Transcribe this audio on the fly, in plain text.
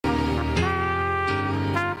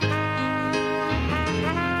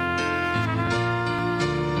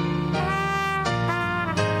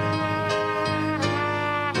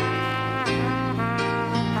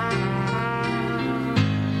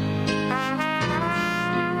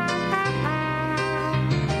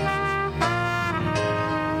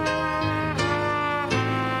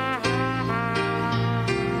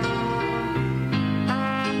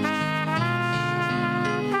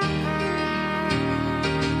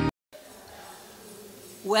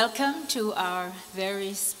Welcome to our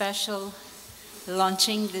very special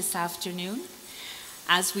launching this afternoon.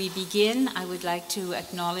 As we begin, I would like to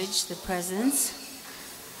acknowledge the presence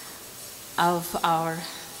of our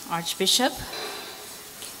Archbishop.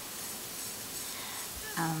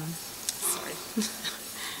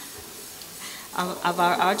 Of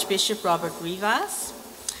our Archbishop Robert Rivas,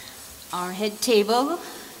 our head table,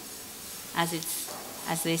 as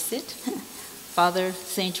they sit, Father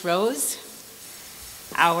St. Rose,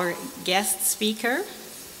 our guest speaker,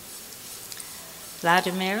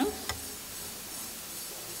 Vladimir,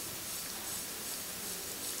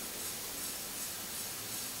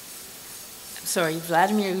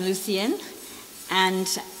 Lucien,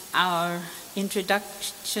 and our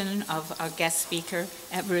introduction of our guest speaker,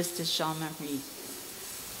 Everest Jean-Marie.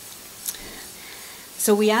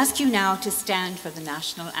 So we ask you now to stand for the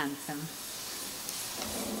national anthem.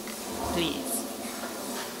 Please.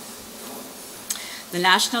 The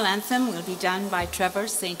national anthem will be done by Trevor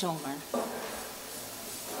St. Omer.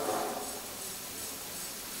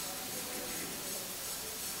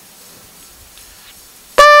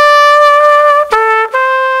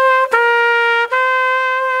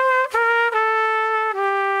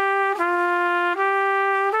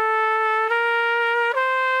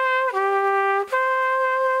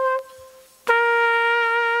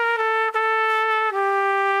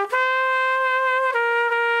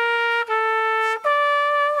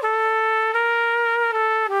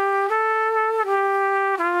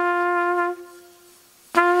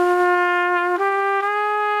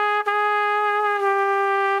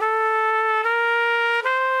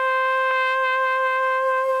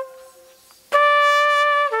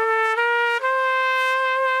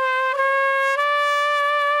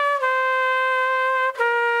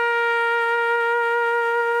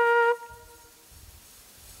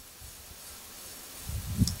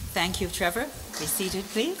 Thank you, Trevor. Be seated,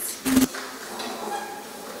 please.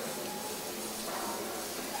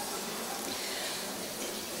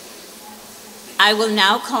 I will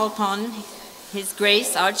now call upon His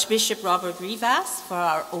Grace Archbishop Robert Rivas for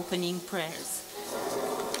our opening prayers.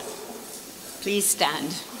 Please stand.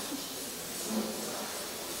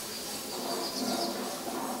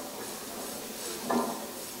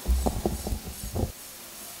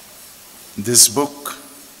 This book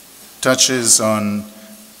touches on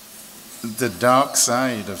the dark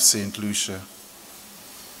side of St. Lucia.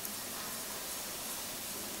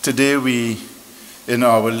 Today in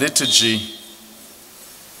our liturgy,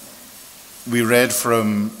 we read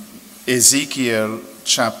from Ezekiel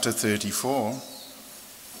chapter 34.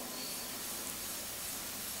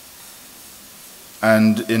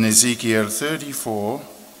 And in Ezekiel 34,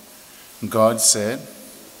 God said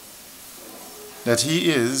that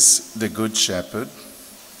He is the Good Shepherd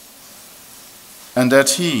and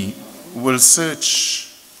that He will search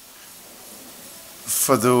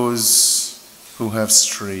for those who have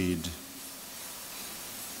strayed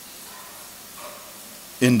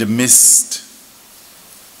in the mist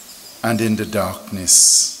and in the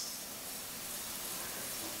darkness.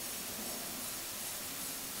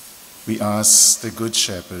 We ask the Good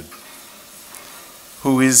Shepherd,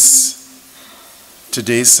 who is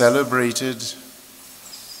today celebrated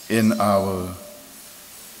in our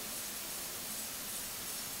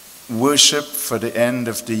worship for the end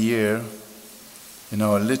of the year in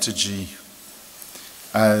our liturgy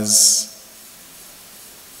as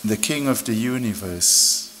the King of the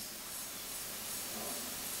universe.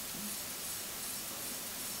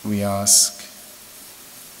 We ask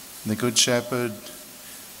the Good Shepherd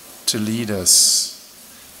to lead us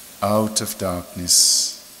out of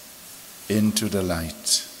darkness into the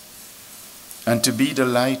light and to be the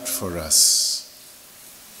light for us,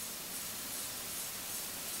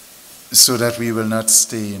 so that we will not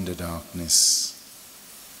stay in the darkness,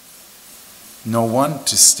 nor want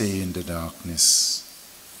to stay in the darkness,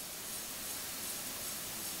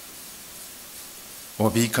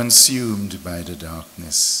 or be consumed by the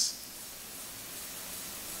darkness.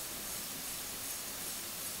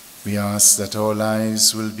 We ask that our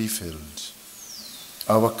lives will be filled,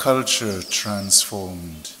 our culture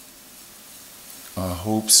transformed, our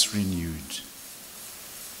hopes renewed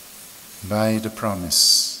by the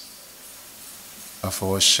promise of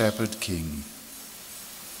our Shepherd King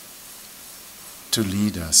to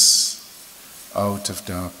lead us out of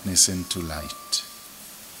darkness into light.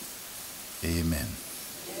 Amen.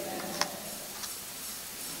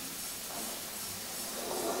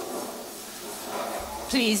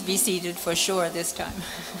 Please be seated for sure this time.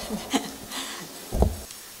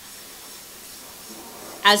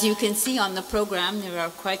 As you can see on the program, there are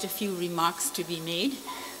quite a few remarks to be made.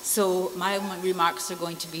 So my remarks are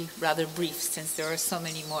going to be rather brief since there are so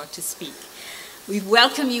many more to speak. We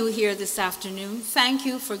welcome you here this afternoon. Thank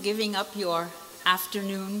you for giving up your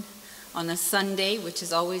afternoon on a Sunday, which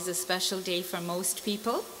is always a special day for most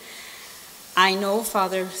people. I know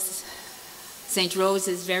Father St. Rose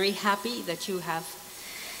is very happy that you have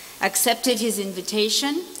accepted his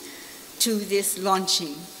invitation to this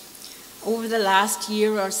launching. Over the last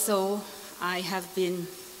year or so, I have been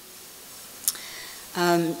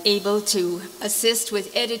able to assist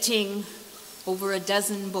with editing over a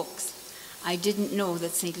dozen books. I didn't know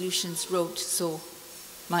that St. Lucian's wrote so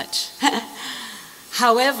much.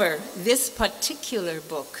 However, this particular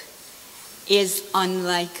book is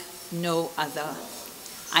unlike no other.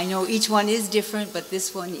 I know each one is different, but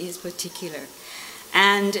this one is particular.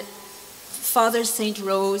 And Father St.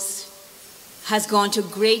 Rose has gone to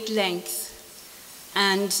great length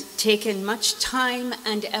and taken much time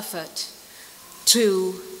and effort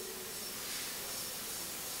to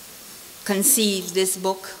conceive this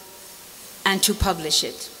book and to publish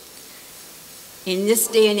it. In this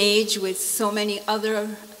day and age, with so many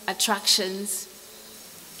other attractions,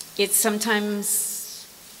 it's sometimes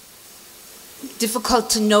difficult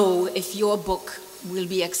to know if your book will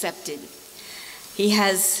be accepted. He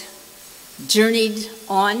has journeyed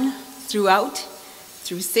on throughout,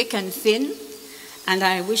 through thick and thin, and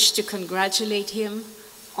I wish to congratulate him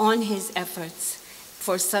on his efforts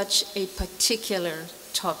for such a particular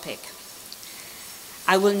topic.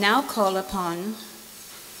 I will now call upon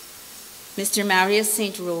Mr. Marius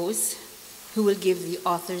St. Rose, who will give the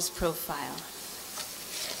author's profile.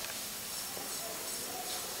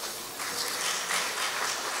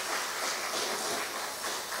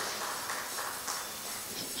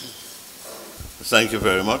 Thank you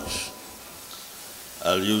very much.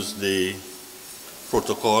 I'll use the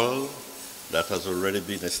protocol that has already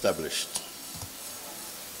been established.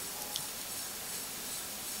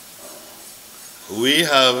 We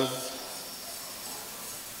have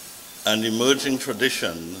an emerging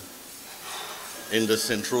tradition in the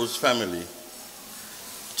St. Rose family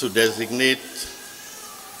to designate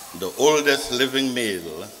the oldest living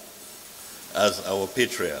male as our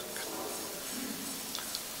patriarch.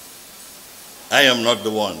 I am not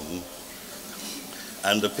the one,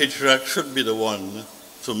 and the patriarch should be the one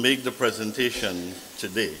to make the presentation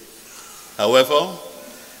today. However,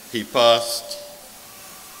 he passed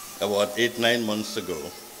about 8-9 months ago,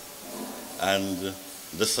 and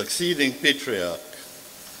the succeeding patriarch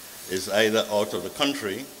is either out of the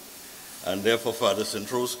country, and therefore Father St.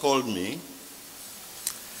 Rose called me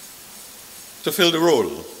to fill the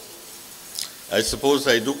role. I suppose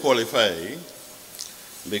I do qualify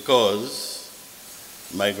because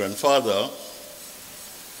my grandfather,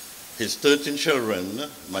 his 13 children,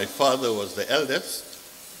 my father was the eldest,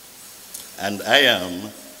 and I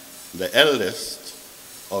am the eldest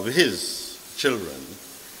of his children.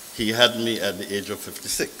 He had me at the age of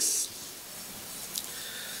 56.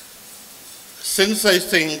 Since I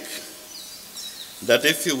think that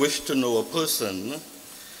if you wish to know a person,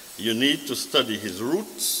 you need to study his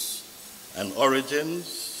roots and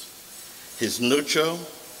origins, his nurture,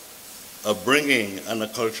 upbringing and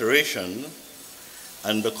acculturation,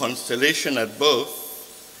 and the constellation at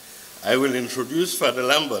birth, I will introduce Father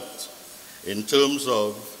Lambert in terms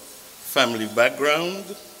of family background,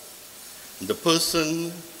 the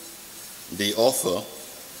person, the author,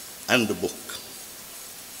 and the book.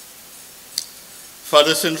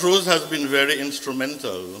 Father St. Rose has been very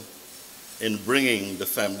instrumental in bringing the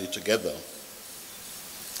family together.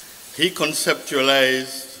 He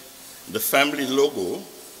conceptualized the family logo,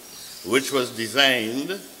 which was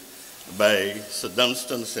designed by Sir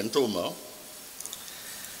Dunstan St. Omer,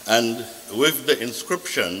 and with the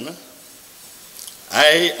inscription,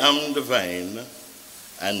 "I am the vine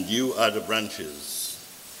and you are the branches."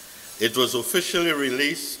 It was officially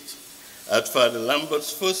released at Father Lambert's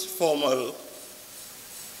first formal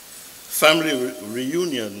family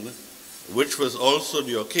reunion, which was also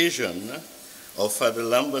the occasion of Father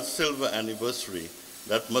Lambert's silver anniversary.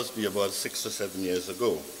 That must be about 6 or 7 years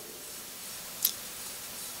ago.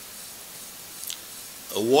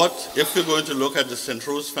 If you're going to look at the St.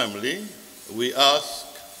 Rose family, we ask,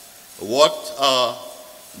 what are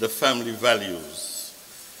the family values?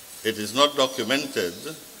 It is not documented,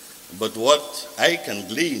 but what I can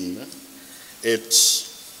glean, it's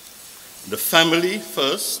the family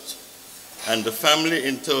first, and the family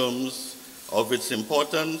in terms of its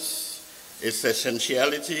importance, its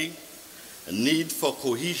essentiality, a need for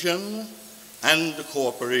cohesion and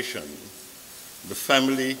cooperation. The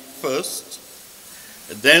family first.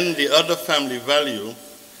 Then the other family value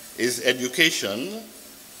is education,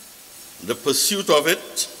 the pursuit of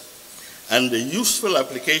it, and the useful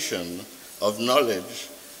application of knowledge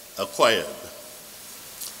acquired.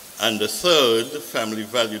 And the third family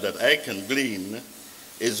value that I can glean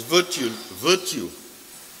is virtue,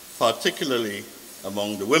 particularly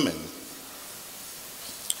among the women.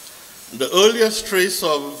 The earliest trace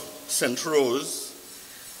of St. Rose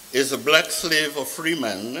is a black slave or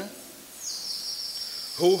freeman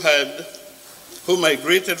who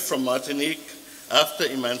migrated from Martinique after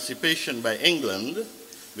emancipation by England,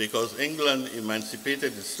 because England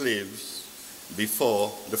emancipated the slaves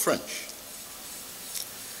before the French.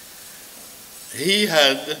 He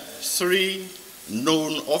had 3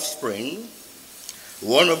 known offspring,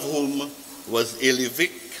 one of whom was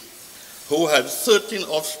Elivic, who had 13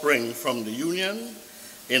 offspring from the union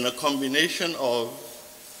in a combination of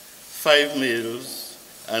 5 males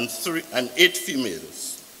and 8 females.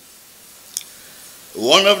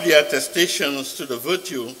 One of the attestations to the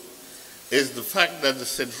virtue is the fact that the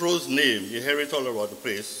St. Rose name, you hear it all over the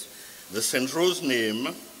place, the St. Rose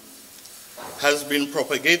name has been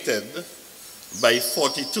propagated by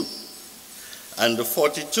 42. And the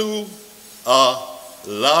 42 are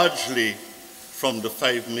largely from the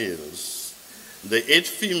 5 males. The 8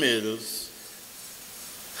 females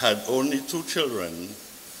had only 2 children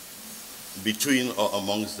between or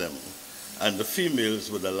amongst them, and the females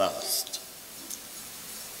were the last.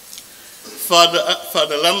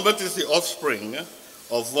 Father Lambert is the offspring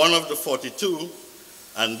of one of the 42,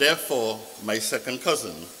 and therefore my second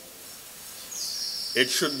cousin. It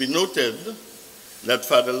should be noted that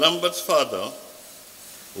Father Lambert's father,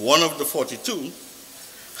 one of the 42,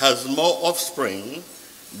 has more offspring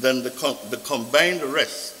than the combined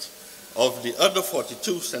rest of the other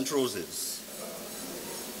 42 St. Roses.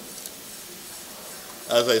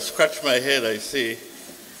 As I scratch my head, I say,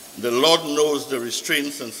 the Lord knows the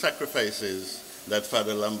restraints and sacrifices that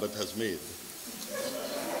Father Lambert has made.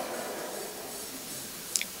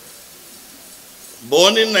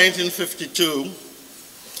 Born in 1952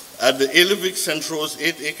 at the Elivic St. Rose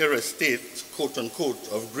 8-acre estate, quote-unquote,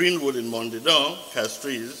 of Greenwood in Mondedon,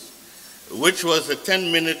 Castries, which was a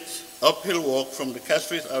 10-minute uphill walk from the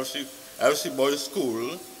Castries RC Boys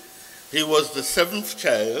School, he was the 7th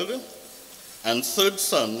child and 3rd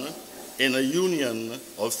son in a union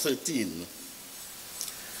of 13.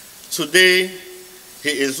 Today, he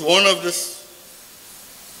is one of the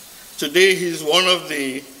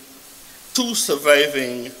 2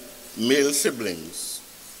 surviving male siblings.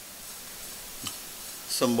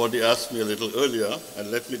 Somebody asked me a little earlier,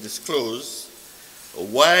 and let me disclose,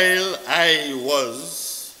 while I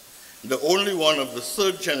was the only one of the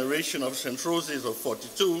 3rd generation of St. Roses of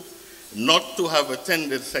 42 not to have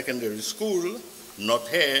attended secondary school, not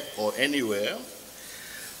here or anywhere,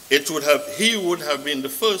 he would have been the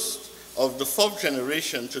first of the 4th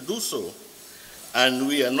generation to do so, and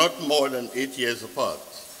we are not more than 8 years apart.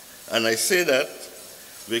 And I say that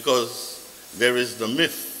because there is the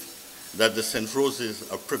myth that the St. Roses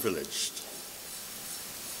are privileged.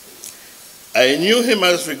 I knew him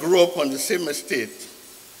as we grew up on the same estate,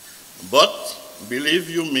 but believe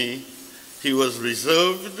you me, he was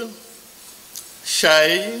reserved,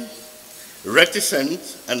 shy,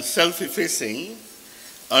 reticent, and self-effacing,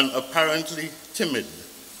 and apparently timid.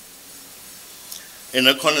 In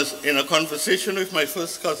a conversation with my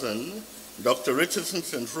first cousin, Dr. Richardson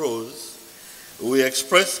St. Rose, we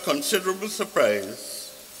expressed considerable surprise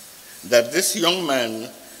that this young man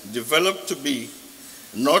developed to be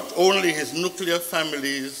not only his nuclear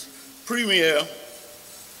family's premier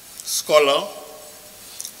scholar,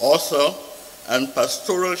 author, and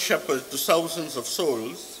pastoral shepherd to thousands of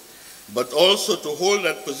souls, but also to hold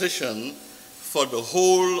that position for the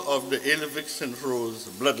whole of the Elivic St. Rose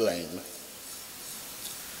bloodline.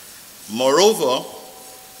 Moreover,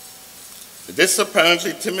 this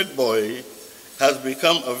apparently timid boy has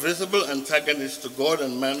become a visible antagonist to God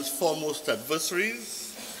and man's foremost adversaries,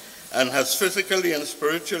 and has physically and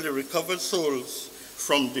spiritually recovered souls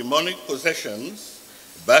from demonic possessions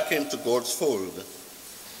back into God's fold.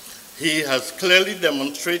 He has clearly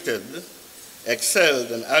demonstrated,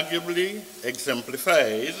 excelled, and arguably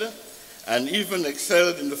exemplified, and even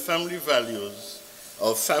excelled in the family values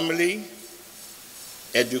of family,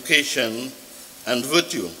 education, and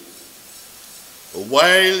virtue.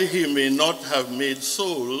 While he may not have made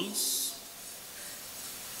souls,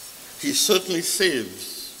 he certainly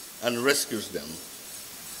saves and rescues them.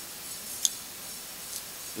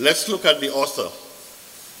 Let's look at the author.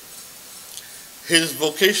 His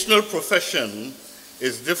vocational profession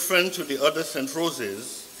is different to the other St.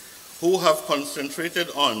 Roses who have concentrated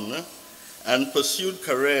on and pursued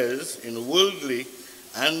careers in worldly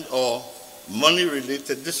and/or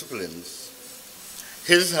money-related disciplines.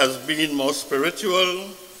 His has been more spiritual,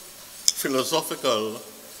 philosophical,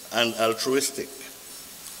 and altruistic.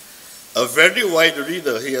 A very wide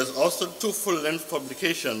reader, he has authored 2 full-length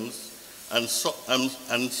publications and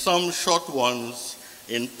some short ones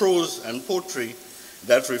in prose and poetry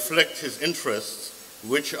that reflect his interests,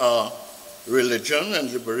 which are religion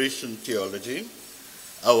and liberation theology,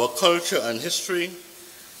 our culture and history,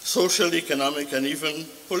 social, economic, and even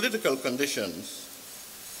political conditions.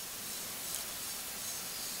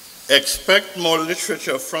 Expect more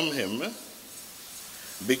literature from him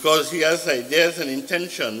because he has ideas and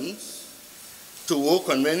intentions to work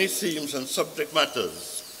on many themes and subject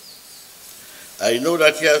matters. I know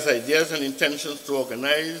that he has ideas and intentions to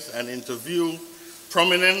organize and interview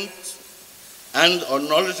prominent and or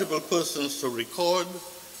knowledgeable persons to record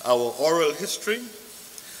our oral history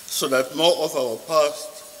so that more of our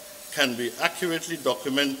past can be accurately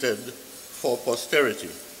documented for posterity.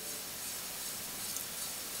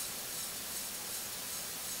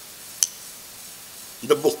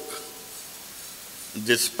 The book,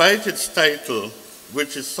 despite its title,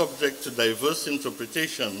 which is subject to diverse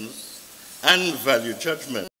interpretations and value judgment,